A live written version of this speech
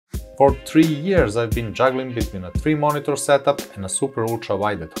For 3 years I've been juggling between a 3-monitor setup and a super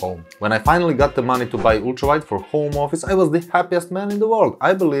ultra-wide at home. When I finally got the money to buy ultra-wide for home office, I was the happiest man in the world.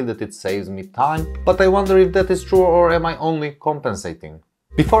 I believe that it saves me time, but I wonder if that is true or am I only compensating?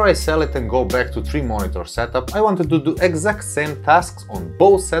 Before I sell it and go back to 3-monitor setup, I wanted to do exact same tasks on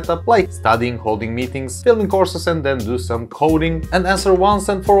both setup, like studying, holding meetings, filming courses and then do some coding, and answer once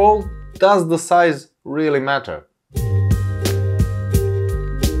and for all, does the size really matter?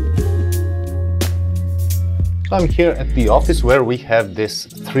 So I'm here at the office where we have this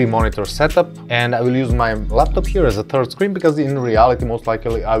 3-monitor setup, and I will use my laptop here as a third screen because in reality most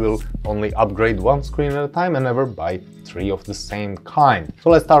likely I will only upgrade one screen at a time and never buy 3 of the same kind. So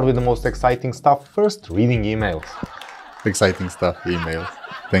let's start with the most exciting stuff first, reading emails. Exciting stuff, emails.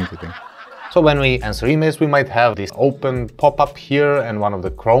 Thank you. So when we answer emails, we might have this open pop-up here and one of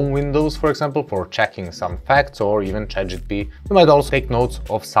the Chrome windows, for example, for checking some facts or even ChatGPT. We might also take notes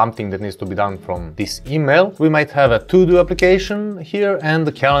of something that needs to be done from this email. We might have a to-do application here and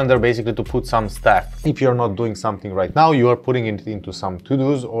the calendar basically to put some stuff. If you're not doing something right now, you are putting it into some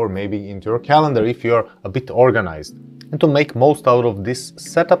to-dos or maybe into your calendar if you're a bit organized. And to make most out of this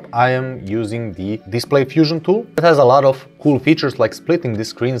setup, I am using the Display Fusion tool. It has a lot of cool features like splitting the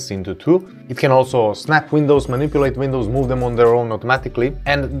screens into 2. It can also snap windows, manipulate windows, move them on their own automatically.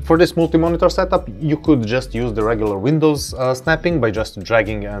 And for this multi-monitor setup, you could just use the regular Windows snapping by just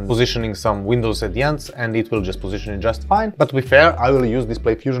dragging and positioning some windows at the ends, and it will just position it just fine. But to be fair, I will use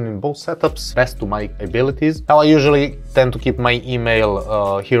Display Fusion in both setups, best to my abilities. Now I usually tend to keep my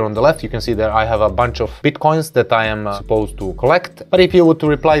email here on the left. You can see there I have a bunch of bitcoins that I am supposed to collect. But if you were to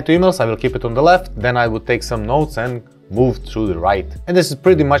reply to emails, I will keep it on the left. Then I would take some notes and move to the right. And this is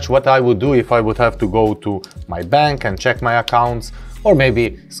pretty much what I would do if I would have to go to my bank and check my accounts, or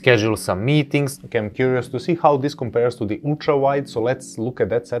maybe schedule some meetings. Okay, I'm curious to see how this compares to the ultra-wide, so let's look at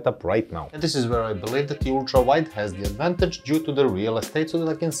that setup right now. And this is where I believe that the ultra-wide has the advantage due to the real estate, so that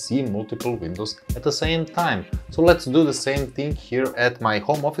I can see multiple windows at the same time. So let's do the same thing here at my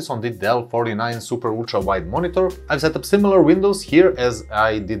home office on the Dell 49 Super Ultra-Wide monitor. I've set up similar windows here as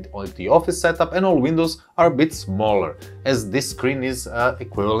I did on the office setup, and all windows are a bit smaller, as this screen is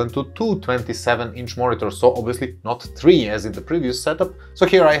equivalent to 2 27-inch monitors, so obviously not 3 as in the previous setup. So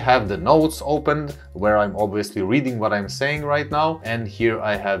here I have the notes opened, where I'm obviously reading what I'm saying right now, and here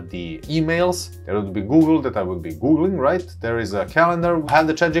I have the emails. There would be Google that I would be Googling, right? There is a calendar. I have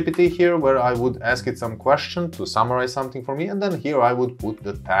the ChatGPT here where I would ask it some question to summarize something for me, and then here I would put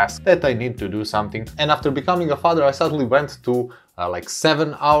the task that I need to do something. And after becoming a father, I suddenly went to like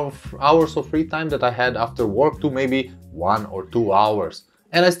 7 hours of free time that I had after work to maybe 1 or 2 hours.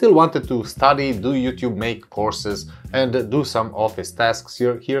 And I still wanted to study, do YouTube, make courses, and do some office tasks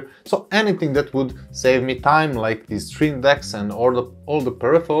here. So anything that would save me time, like these stream decks and all the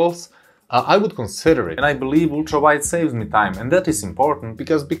peripherals, I would consider it. And I believe ultrawide saves me time, and that is important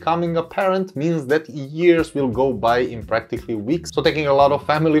because becoming a parent means that years will go by in practically weeks. So taking a lot of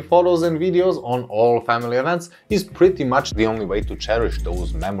family photos and videos on all family events is pretty much the only way to cherish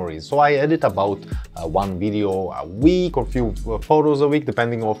those memories. So I edit about 1 video a week or few photos a week,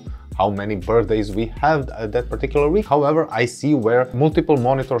 depending on how many birthdays we have that particular week. However, I see where multiple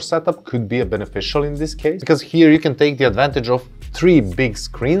monitor setup could be beneficial in this case, because here you can take the advantage of 3 big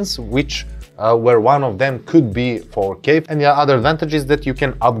screens, which where one of them could be 4K. And the other advantage is that you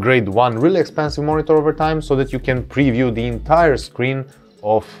can upgrade one really expensive monitor over time so that you can preview the entire screen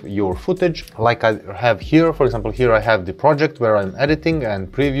of your footage, like I have here. For example, here I have the project where I'm editing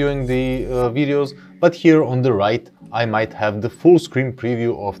and previewing the videos, but here on the right I might have the full screen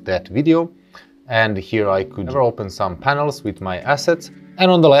preview of that video. And here I could open some panels with my assets. And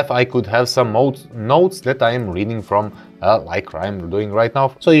on the left I could have some notes that I am reading from, like I'm doing right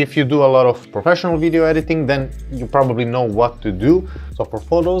now. So if you do a lot of professional video editing, then you probably know what to do. So for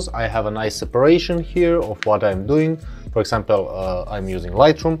photos, I have a nice separation here of what I'm doing. For example, I'm using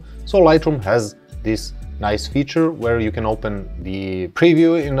Lightroom. So Lightroom has this nice feature where you can open the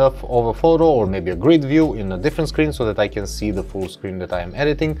preview of a photo or maybe a grid view in a different screen so that I can see the full screen that I am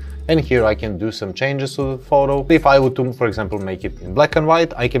editing. And here I can do some changes to the photo. If I would to, for example, make it in black and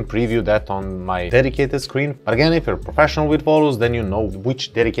white, I can preview that on my dedicated screen. But again, if you're professional with photos, then you know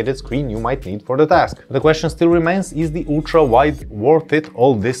which dedicated screen you might need for the task. The question still remains, is the ultra wide worth it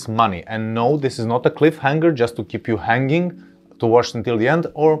all this money? And no, this is not a cliffhanger just to keep you hanging to watch until the end,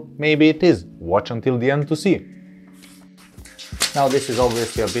 or maybe it is, watch until the end to see. Now this is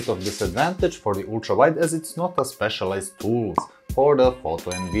obviously a bit of disadvantage for the ultrawide as it's not a specialized tool for the photo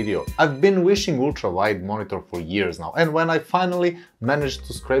and video. I've been wishing ultrawide monitor for years now, and when I finally managed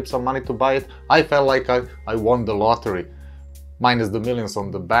to scrape some money to buy it, I felt like I won the lottery. minus the millions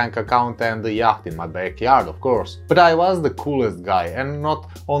on the bank account and the yacht in my backyard, of course. But I was the coolest guy, and not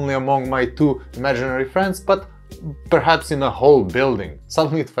only among my two imaginary friends, but perhaps in a whole building.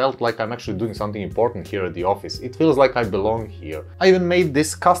 Suddenly it felt like I'm actually doing something important here at the office. It feels like I belong here. I even made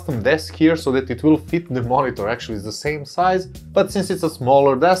this custom desk here so that it will fit the monitor. Actually it's the same size, but since it's a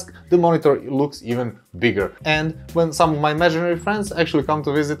smaller desk, the monitor looks even bigger. And when some of my imaginary friends actually come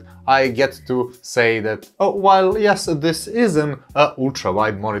to visit, I get to say that, oh, while yes, this is an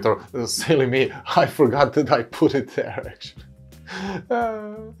ultra-wide monitor, silly me, I forgot that I put it there actually.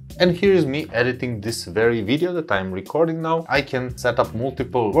 And here is me editing this very video that I'm recording now. I can set up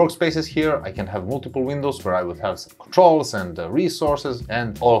multiple workspaces here, I can have multiple windows where I would have some controls and resources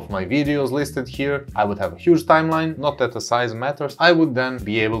and all of my videos listed here. I would have a huge timeline, not that the size matters. I would then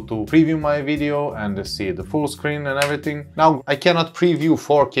be able to preview my video and see the full screen and everything. Now I cannot preview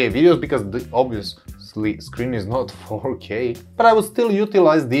 4K videos because the obvious screen is not 4K, but I would still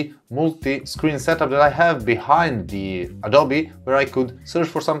utilize the multi-screen setup that I have behind the Adobe, where I could search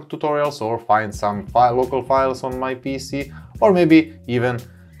for some tutorials or find some local files on my PC, or maybe even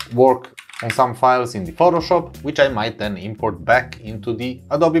work on some files in the Photoshop, which I might then import back into the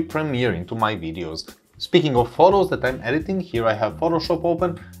Adobe Premiere, into my videos. Speaking of photos that I'm editing, here I have Photoshop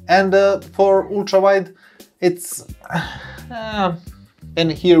open, and for ultra-wide, it's...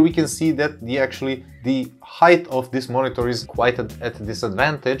 and here we can see that the height of this monitor is quite at a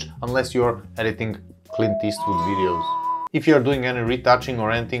disadvantage unless you're editing Clint Eastwood videos. If you're doing any retouching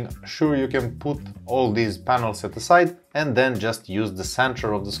or anything, sure, you can put all these panels at the side and then just use the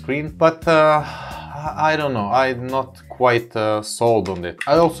center of the screen, but I don't know, I'm not quite sold on it.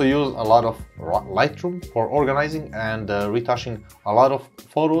 I also use a lot of Lightroom for organizing and retouching a lot of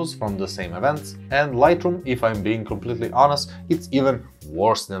photos from the same events. And Lightroom, if I'm being completely honest, it's even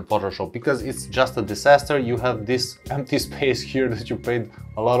worse than Photoshop because it's just a disaster. You have this empty space here that you paid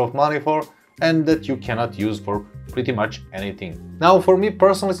a lot of money for and that you cannot use for pretty much anything. Now, for me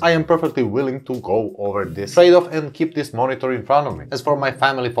personally, I am perfectly willing to go over this trade-off and keep this monitor in front of me. As for my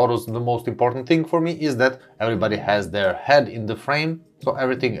family photos, the most important thing for me is that everybody has their head in the frame, so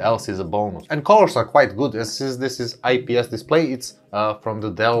everything else is a bonus. And colors are quite good, as since this is IPS display, it's from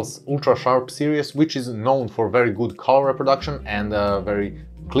the Dell's Ultra Sharp series, which is known for very good color reproduction and a very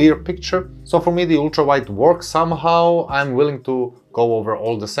clear picture. So for me the ultra-wide works somehow. I'm willing to go over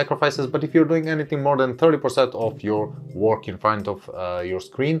all the sacrifices, but if you're doing anything more than 30% of your work in front of your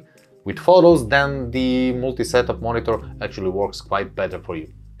screen with photos, then the multi-setup monitor actually works quite better for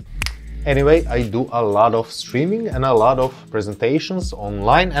you. Anyway, I do a lot of streaming and a lot of presentations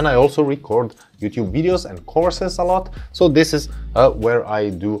online, and I also record YouTube videos and courses a lot. So this is where I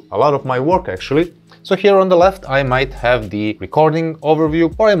do a lot of my work actually. So here on the left I might have the recording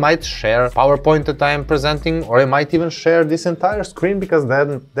overview, or I might share PowerPoint that I am presenting, or I might even share this entire screen, because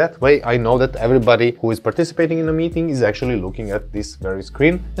then that way I know that everybody who is participating in the meeting is actually looking at this very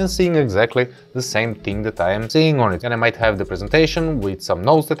screen and seeing exactly the same thing that I am seeing on it. And I might have the presentation with some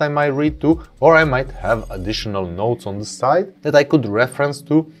notes that I might read to, or I might have additional notes on the side that I could reference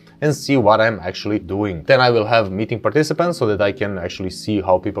to and see what I'm actually doing. Then I will have meeting participants so that I can actually see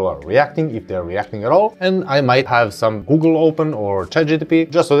how people are reacting, if they're reacting at all. And I might have some Google open or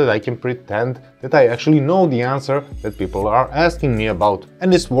ChatGPT just so that I can pretend that I actually know the answer that people are asking me about.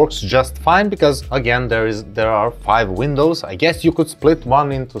 And this works just fine because, again, there are 5 windows. I guess you could split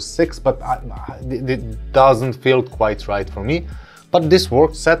one into 6, but it doesn't feel quite right for me. But this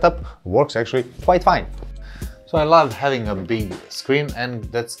setup works actually quite fine. So I love having a big screen, and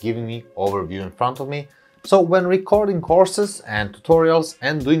that's giving me overview in front of me. So when recording courses and tutorials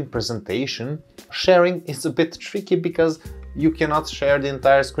and doing presentation, sharing is a bit tricky because you cannot share the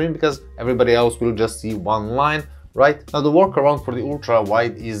entire screen because everybody else will just see one line, right? Now the workaround for the ultra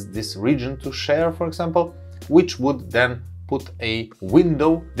wide is this region to share, for example, which would then put a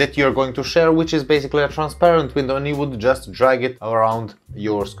window that you're going to share, which is basically a transparent window, and you would just drag it around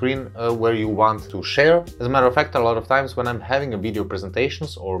your screen where you want to share. As a matter of fact, a lot of times when I'm having a video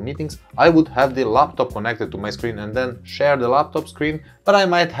presentations or meetings, I would have the laptop connected to my screen and then share the laptop screen, but I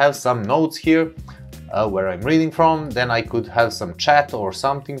might have some notes here where I'm reading from, then I could have some chat or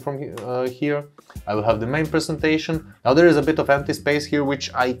something from here. I will have the main presentation. Now there is a bit of empty space here which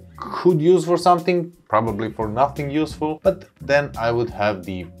I could use for something, probably for nothing useful, but then I would have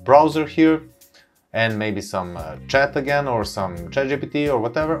the browser here, and maybe some chat again, or some ChatGPT or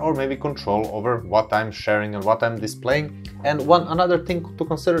whatever, or maybe control over what I'm sharing and what I'm displaying. And another thing to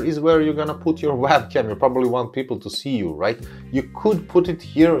consider is where you're gonna put your webcam. You probably want people to see you, right? You could put it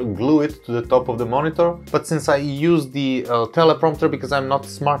here, glue it to the top of the monitor, but since I use the teleprompter because I'm not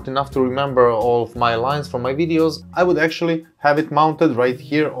smart enough to remember all of my lines from my videos, I would actually have it mounted right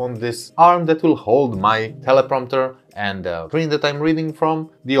here on this arm that will hold my teleprompter and screen that I'm reading from,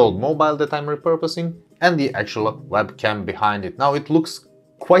 the old mobile that I'm repurposing, and the actual webcam behind it. Now it looks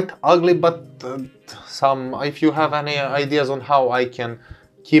quite ugly, but if you have any ideas on how I can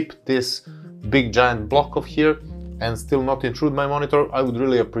keep this big giant block of here and still not intrude my monitor, I would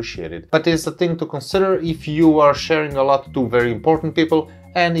really appreciate it. But it's a thing to consider if you are sharing a lot to very important people,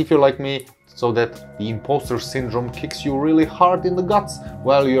 and if you're like me, so that the imposter syndrome kicks you really hard in the guts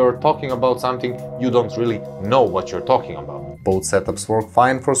while you're talking about something you don't really know what you're talking about. Both setups work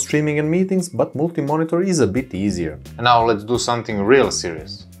fine for streaming and meetings, but multi-monitor is a bit easier. And now let's do something real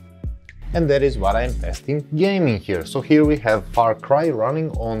serious. And that is what I'm testing gaming here. So here we have Far Cry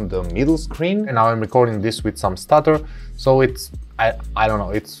running on the middle screen, and now I'm recording this with some stutter, so it's I don't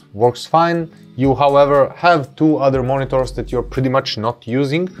know, it works fine. You, however, have two other monitors that you're pretty much not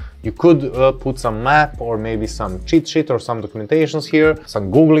using. You could put some map or maybe some cheat sheet or some documentations here,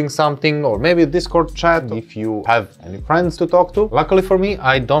 some googling something, or maybe a Discord chat if you have any friends to talk to. Luckily for me,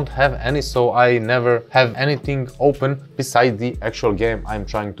 I don't have any, so I never have anything open besides the actual game I'm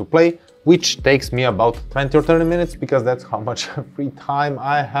trying to play, which takes me about 20 or 30 minutes because that's how much free time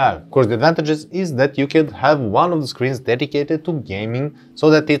I have. Of course, the advantages is that you could have one of the screens dedicated to gaming, so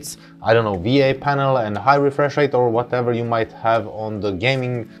that it's, I don't know, VA panel and high refresh rate or whatever you might have on the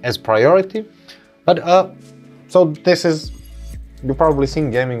gaming as priority. But so this is, you've probably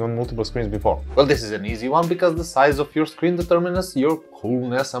seen gaming on multiple screens before. Well, this is an easy one because the size of your screen determines your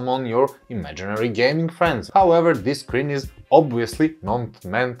coolness among your imaginary gaming friends. However, this screen is obviously not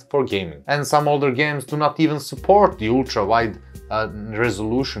meant for gaming, and some older games do not even support the ultra-wide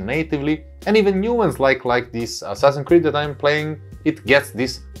resolution natively, and even new ones like this Assassin's Creed that I'm playing, it gets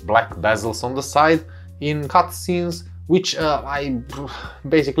these black bezels on the side in cutscenes, which I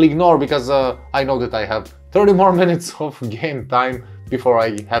basically ignore because I know that I have 30 more minutes of game time before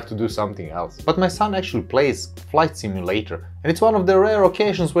I have to do something else. But my son actually plays Flight Simulator, and it's one of the rare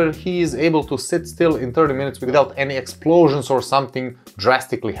occasions where he is able to sit still in 30 minutes without any explosions or something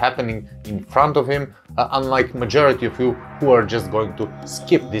drastically happening in front of him, unlike majority of you who are just going to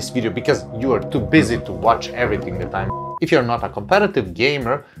skip this video because you are too busy to watch everything that I'm. If you're not a competitive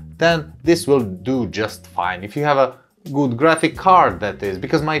gamer, then this will do just fine. If you have a good graphic card, that is,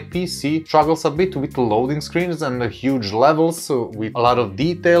 because my PC struggles a bit with loading screens and huge levels with a lot of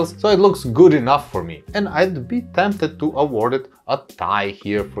details, so it looks good enough for me. And I'd be tempted to award it a tie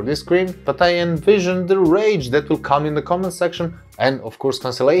here for this screen, but I envision the rage that will come in the comment section and of course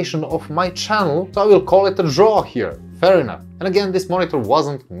cancellation of my channel, so I will call it a draw here. Fair enough. And again, this monitor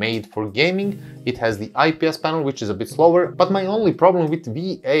wasn't made for gaming. It has the IPS panel, which is a bit slower, but my only problem with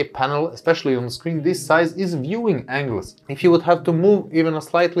VA panel, especially on a screen this size, is viewing angles. If you would have to move even a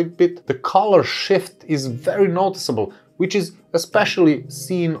slightly bit, the color shift is very noticeable, which is especially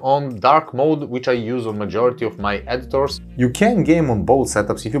seen on dark mode, which I use on majority of my editors. You can game on both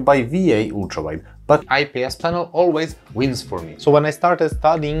setups if you buy VA Ultrawide, but IPS panel always wins for me. So when I started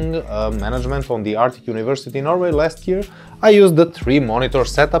studying management on the Arctic University in Norway last year, I used the 3-monitor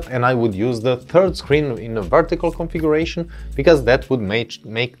setup, and I would use the third screen in a vertical configuration because that would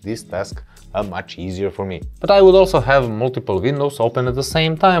make this task much easier for me. But I would also have multiple windows open at the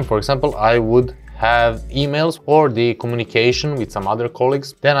same time. For example, I would have emails or the communication with some other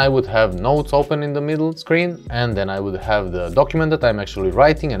colleagues. Then I would have notes open in the middle screen, and then I would have the document that I'm actually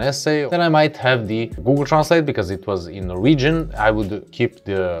writing, an essay. Then I might have the Google Translate because it was in Norwegian. I would keep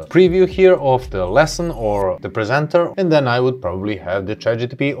the preview here of the lesson or the presenter, and then I would probably have the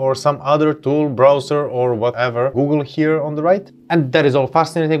ChatGPT or some other tool, browser or whatever, Google here on the right. And that is all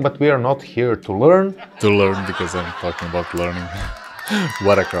fascinating, but we are not here to learn. To learn because I'm talking about learning.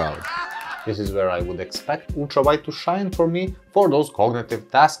 What a crowd. This is where I would expect Ultrawide to shine for me, for those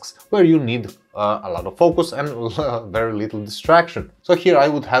cognitive tasks where you need a lot of focus and very little distraction. So here I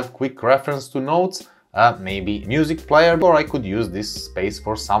would have quick reference to notes, maybe music player, or I could use this space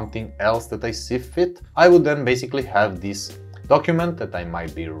for something else that I see fit. I would then basically have this document that I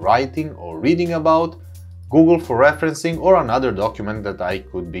might be writing or reading about, Google for referencing, or another document that I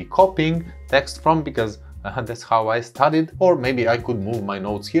could be copying text from because that's how I studied. Or maybe I could move my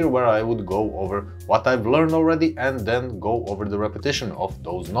notes here where I would go over what I've learned already and then go over the repetition of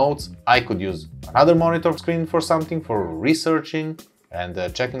those notes. I could use another monitor screen for something, for researching,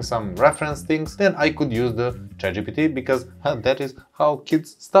 and checking some reference things, then I could use the ChatGPT, because that is how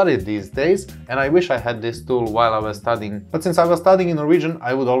kids study these days, and I wish I had this tool while I was studying. But since I was studying in Norwegian,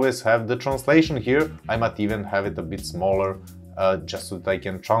 I would always have the translation here. I might even have it a bit smaller, just so that I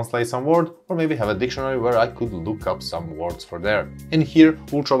can translate some word, or maybe have a dictionary where I could look up some words for there. And here,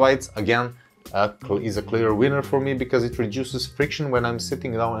 Ultrawides again is a clear winner for me, because it reduces friction when I'm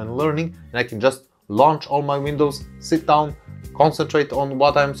sitting down and learning, and I can just launch all my windows, sit down, concentrate on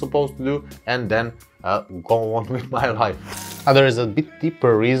what I'm supposed to do, and then go on with my life. There is a bit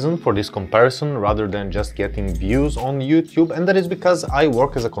deeper reason for this comparison rather than just getting views on YouTube, and that is because I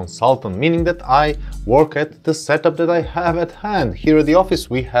work as a consultant, meaning that I work at the setup that I have at hand. Here at the office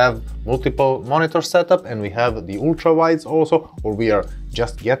we have multiple monitor setup, and we have the Ultrawides also, or we are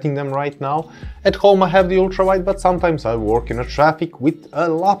just getting them right now. At home I have the Ultrawide, but sometimes I work in a traffic with a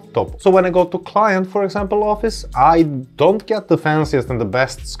laptop. So when I go to client, for example, office, I don't get the fanciest and the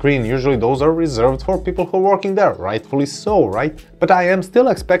best screen. Usually those are reserved for people who are working there, rightfully so, right? But I am still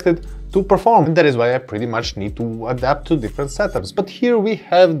expected to perform, and that is why I pretty much need to adapt to different setups. But here we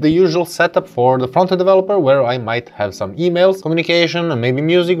have the usual setup for the front-end developer, where I might have some emails, communication, and maybe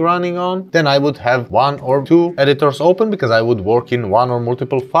music running on. Then I would have one or two editors open, because I would work in one or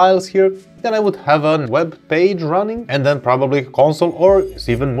multiple files here. Then I would have a web page running, and then probably a console, or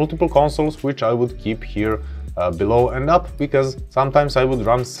even multiple consoles, which I would keep here below and up, because sometimes I would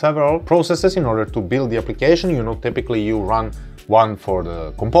run several processes in order to build the application. You know, typically you run one for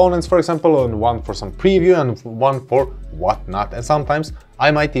the components, for example, and one for some preview, and one for whatnot. And sometimes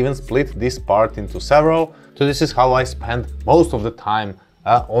I might even split this part into several. So this is how I spend most of the time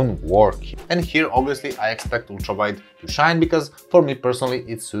on work. And here obviously I expect Ultrawide to shine, because for me personally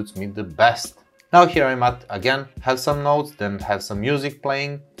it suits me the best. Now here I might again have some notes, then have some music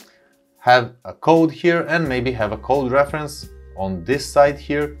playing, have a code here, and maybe have a code reference on this side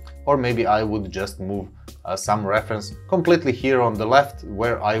here, or maybe I would just move some reference completely here on the left,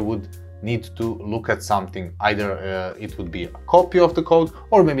 where I would need to look at something. Either it would be a copy of the code,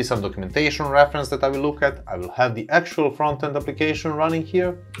 or maybe some documentation reference that I will look at. I will have the actual front-end application running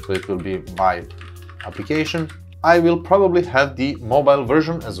here, so it will be my application. I will probably have the mobile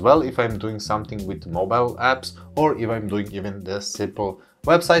version as well, if I'm doing something with mobile apps, or if I'm doing even the simple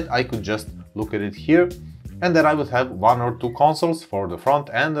website, I could just look at it here. And then I would have one or two consoles for the front,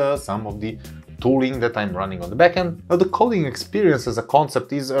 and some of the tooling that I'm running on the backend. Now, the coding experience as a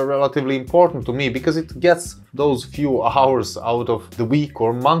concept is relatively important to me, because it gets those few hours out of the week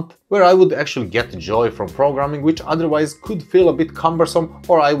or month where I would actually get joy from programming, which otherwise could feel a bit cumbersome,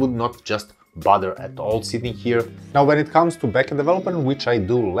 or I would not just bother at all sitting here. Now, when it comes to backend development, which I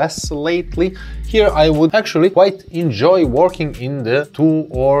do less lately, here I would actually quite enjoy working in the 2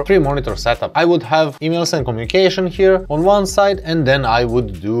 or 3 monitor setup. I would have emails and communication here on one side, and then I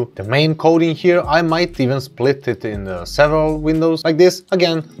would do the main coding here. I might even split it in several windows like this.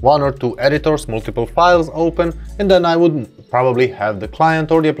 Again, 1 or 2 editors, multiple files open, and then I would probably have the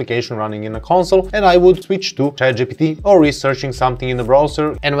client or the application running in a console, and I would switch to ChatGPT or researching something in the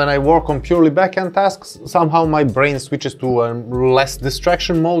browser. And when I work on purely backend tasks, somehow my brain switches to less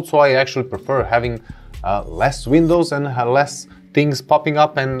distraction mode, so I actually prefer having less windows and less things popping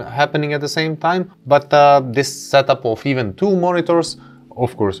up and happening at the same time. But this setup of even 2 monitors,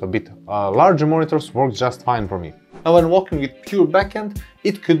 of course a bit larger monitors, works just fine for me. Now, when working with pure backend,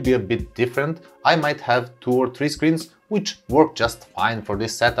 it could be a bit different. I might have 2 or 3 screens which work just fine for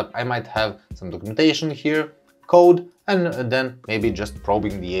this setup. I might have some documentation here, code, and then maybe just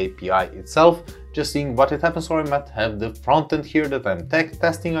probing the API itself, just seeing what it happens. Or I might have the front end here that I'm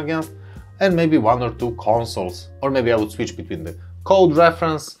testing against, and maybe 1 or 2 consoles. Or maybe I would switch between the code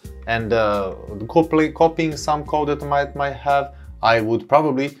reference and copying some code that I might have. I would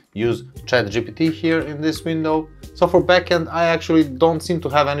probably use ChatGPT here in this window. So for backend, I actually don't seem to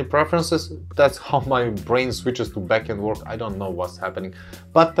have any preferences. That's how my brain switches to backend work. I don't know what's happening,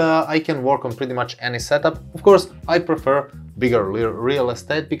 but I can work on pretty much any setup. Of course, I prefer bigger real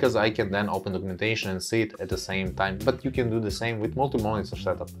estate, because I can then open documentation and see it at the same time. But you can do the same with multi-monitor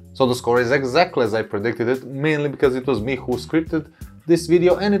setup. So the score is exactly as I predicted it, mainly because it was me who scripted this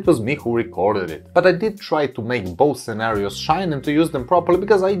video and it was me who recorded it. But I did try to make both scenarios shine and to use them properly,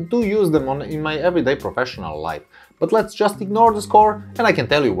 because I do use them in my everyday professional life. But let's just ignore the score and I can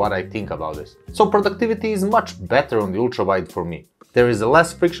tell you what I think about this. So productivity is much better on the Ultrawide for me. There is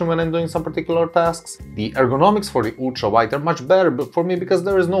less friction when I'm doing some particular tasks. The ergonomics for the Ultrawide are much better for me, because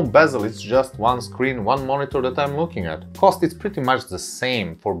there is no bezel, it's just one screen, one monitor that I'm looking at. Cost is pretty much the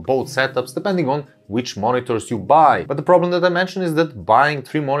same for both setups, depending on which monitors you buy. But the problem that I mentioned is that buying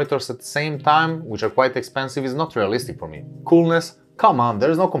 3 monitors at the same time, which are quite expensive, is not realistic for me. Coolness Come on,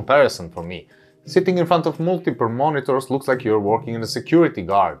 there is no comparison for me. Sitting in front of multiple monitors looks like you're working in a security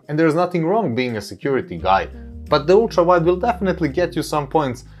guard. And there's nothing wrong being a security guy. But the ultrawide will definitely get you some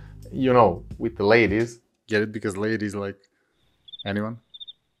points, you know, with the ladies. Get it? Because ladies like anyone.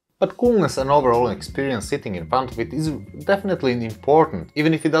 But coolness and overall experience sitting in front of it is definitely important.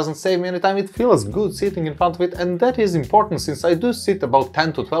 Even if it doesn't save me any time, it feels good sitting in front of it, and that is important since I do sit about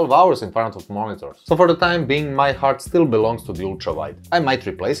 10 to 12 hours in front of monitors. So for the time being, my heart still belongs to the ultrawide. I might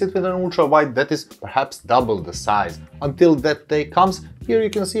replace it with an ultrawide that is perhaps double the size. Until that day comes, here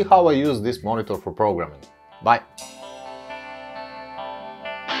you can see how I use this monitor for programming. Bye!